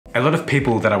A lot of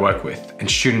people that I work with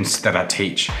and students that I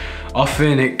teach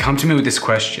often come to me with this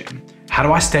question: how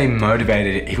do I stay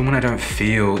motivated even when I don't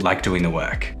feel like doing the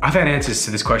work? I've had answers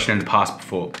to this question in the past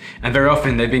before, and very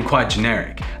often they've been quite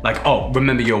generic. Like, oh,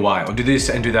 remember your why, or do this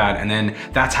and do that, and then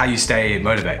that's how you stay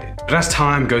motivated. But as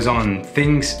time goes on,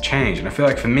 things change. And I feel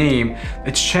like for me,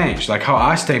 it's changed. Like how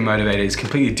I stay motivated is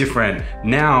completely different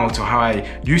now to how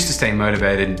I used to stay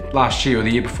motivated last year or the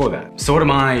year before that. So what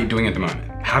am I doing at the moment?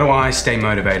 How do I stay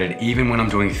motivated even when I'm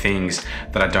doing things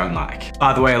that I don't like?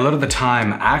 By the way, a lot of the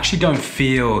time, I actually don't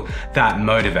feel that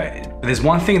motivated. But there's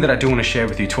one thing that I do want to share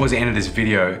with you towards the end of this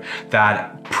video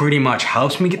that pretty much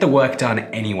helps me get the work done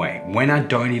anyway, when I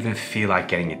don't even feel like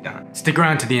getting it done. Stick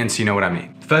around to the end so you know what I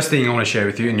mean. First thing I want to share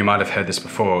with you, and you might have heard this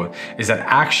before, is that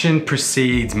action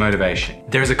precedes motivation.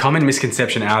 There is a common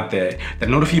misconception out there that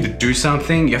in order for you to do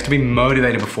something, you have to be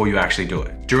motivated before you actually do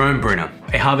it. Jerome Bruner,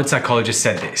 a Harvard psychologist,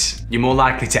 said this: you're more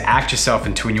likely to act yourself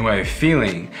into a new way of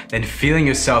feeling than feeling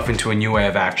yourself into a new way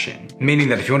of action. Meaning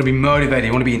that if you want to be motivated,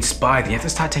 you want to be inspired, then you have to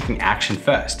start taking action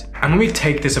first. And when we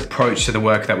take this approach to the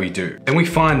work that we do, then we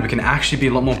find we can actually be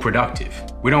a lot more productive.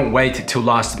 We don't wait till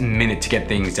last minute to get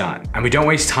things done. And we don't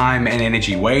waste time and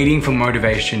energy waiting for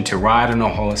motivation to ride on a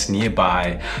horse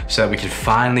nearby so that we can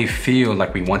finally feel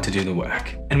like we want to do the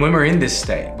work. And when we're in this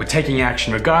state, we're taking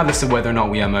action regardless of whether or not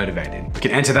we are motivated. We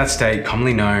can enter that state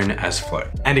commonly known as flow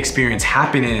and experience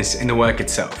happiness in the work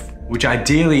itself, which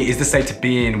ideally is the state to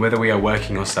be in whether we are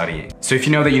working or studying. So if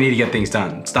you know that you need to get things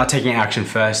done, start taking action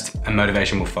first and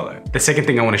motivation will follow. The second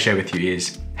thing I want to share with you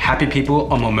is happy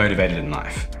people are more motivated in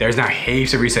life. There is now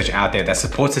heaps of research out there that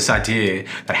supports this idea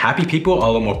that happy people are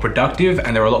a lot more productive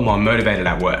and they're a lot more motivated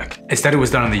at work. A study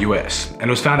was done in the US, and it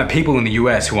was found that people in the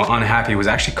US who are unhappy was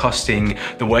actually costing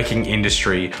the working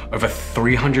industry over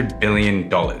 $300 billion.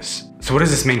 So what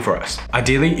does this mean for us?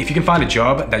 Ideally, if you can find a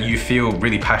job that you feel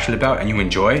really passionate about and you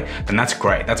enjoy, then that's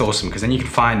great, that's awesome, because then you can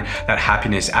find that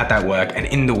happiness at that work and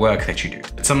in the work that you do.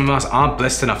 But some of us aren't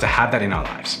blessed enough to have that in our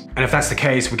lives. And if that's the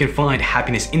case, we can find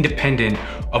happiness independent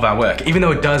of our work, even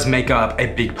though it does make up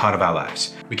a big part of our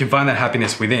lives. We can find that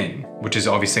happiness within, which is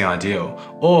obviously ideal,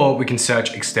 or we can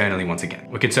search externally once again.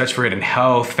 We can search for it in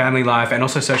health, family life, and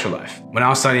also social life. When I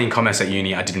was studying commerce at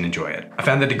uni, I didn't enjoy it. I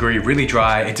found the degree really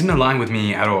dry, it didn't align with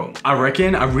me at all. I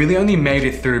reckon I really only made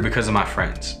it through because of my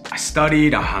friends. I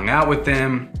studied, I hung out with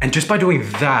them, and just by doing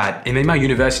that, it made my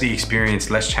university experience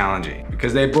less challenging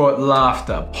because they brought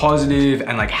laughter, positive,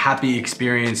 and happy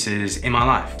experiences in my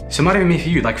life. So it might even be for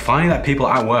you, finding that people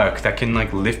at work that can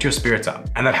lift your spirits up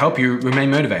and that help you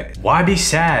remain motivated. Why be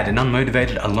sad and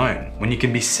unmotivated alone when you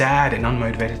can be sad and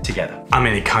unmotivated together? I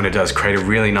mean, it kind of does create a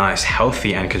really nice,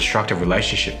 healthy, and constructive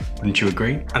relationship, wouldn't you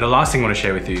agree? And the last thing I want to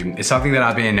share with you is something that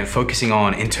I've been focusing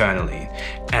on internally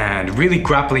and really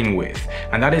grappling with,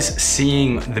 and that is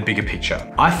seeing the bigger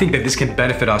picture. I think that this can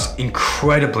benefit us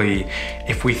incredibly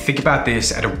if we think about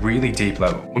this at a really deep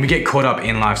level. When we get caught up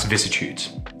in life's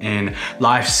vicissitudes, in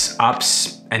life's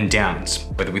ups and downs,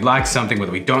 whether we like something,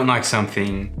 whether we don't like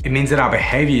something, it means that our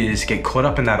behaviors get caught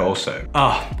up in that also.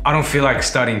 Oh, I don't feel like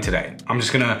studying today. I'm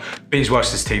just gonna binge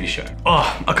watch this TV show.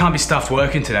 Oh, I can't be stuffed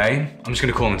working today. I'm just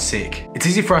gonna call in sick. It's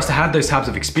easy for us to have those types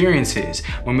of experiences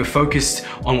when we're focused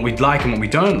on what we like and what we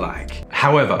don't like.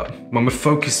 However, when we're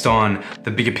focused on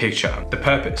the bigger picture, the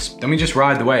purpose, then we just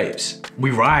ride the waves.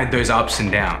 We ride those ups and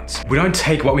downs. We don't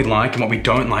take what we like and what we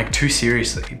don't like too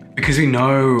seriously because we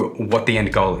know what the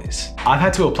end goal is. I've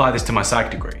had to apply this to my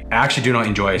psych degree. I actually do not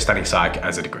enjoy studying psych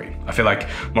as a degree. I feel like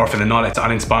more often than not, it's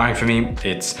uninspiring for me.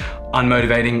 It's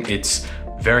unmotivating. It's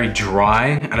very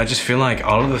dry. And I just feel like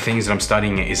all of the things that I'm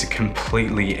studying is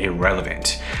completely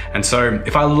irrelevant. And so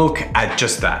if I look at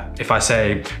just that, if I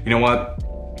say, you know what,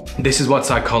 this is what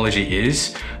psychology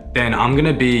is, then I'm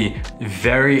gonna be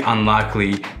very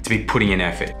unlikely to be putting in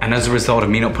effort. And as a result of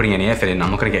me not putting any effort in,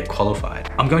 I'm not gonna get qualified.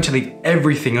 I'm going to leave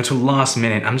everything until last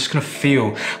minute. I'm just gonna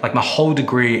feel like my whole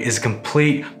degree is a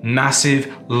complete,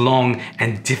 massive, long,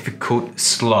 and difficult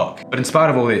slog. But in spite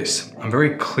of all this, I'm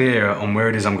very clear on where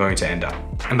it is I'm going to end up.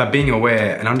 And by being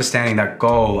aware and understanding that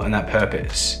goal and that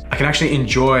purpose, I can actually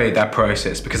enjoy that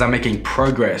process because I'm making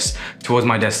progress towards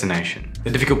my destination. The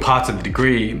difficult parts of the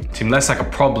degree seem less like a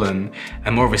problem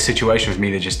and more of a situation for me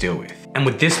to just deal with. And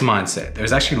with this mindset,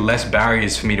 there's actually less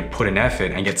barriers for me to put in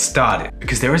effort and get started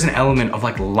because there is an element of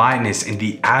lightness in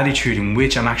the attitude in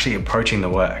which I'm actually approaching the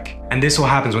work. And this all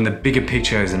happens when the bigger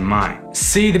picture is in mind.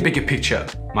 See the bigger picture,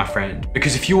 my friend.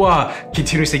 Because if you are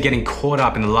continuously getting caught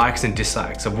up in the likes and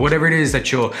dislikes of whatever it is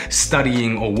that you're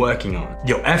studying or working on,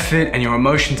 your effort and your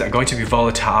emotions are going to be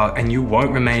volatile and you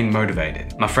won't remain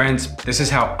motivated. My friends, this is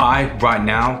how I right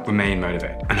now remain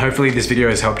motivated. And hopefully this video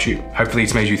has helped you. Hopefully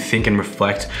it's made you think and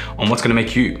reflect on what's gonna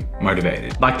make you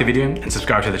motivated. Like the video and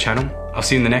subscribe to the channel. I'll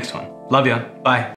see you in the next one. Love ya, bye.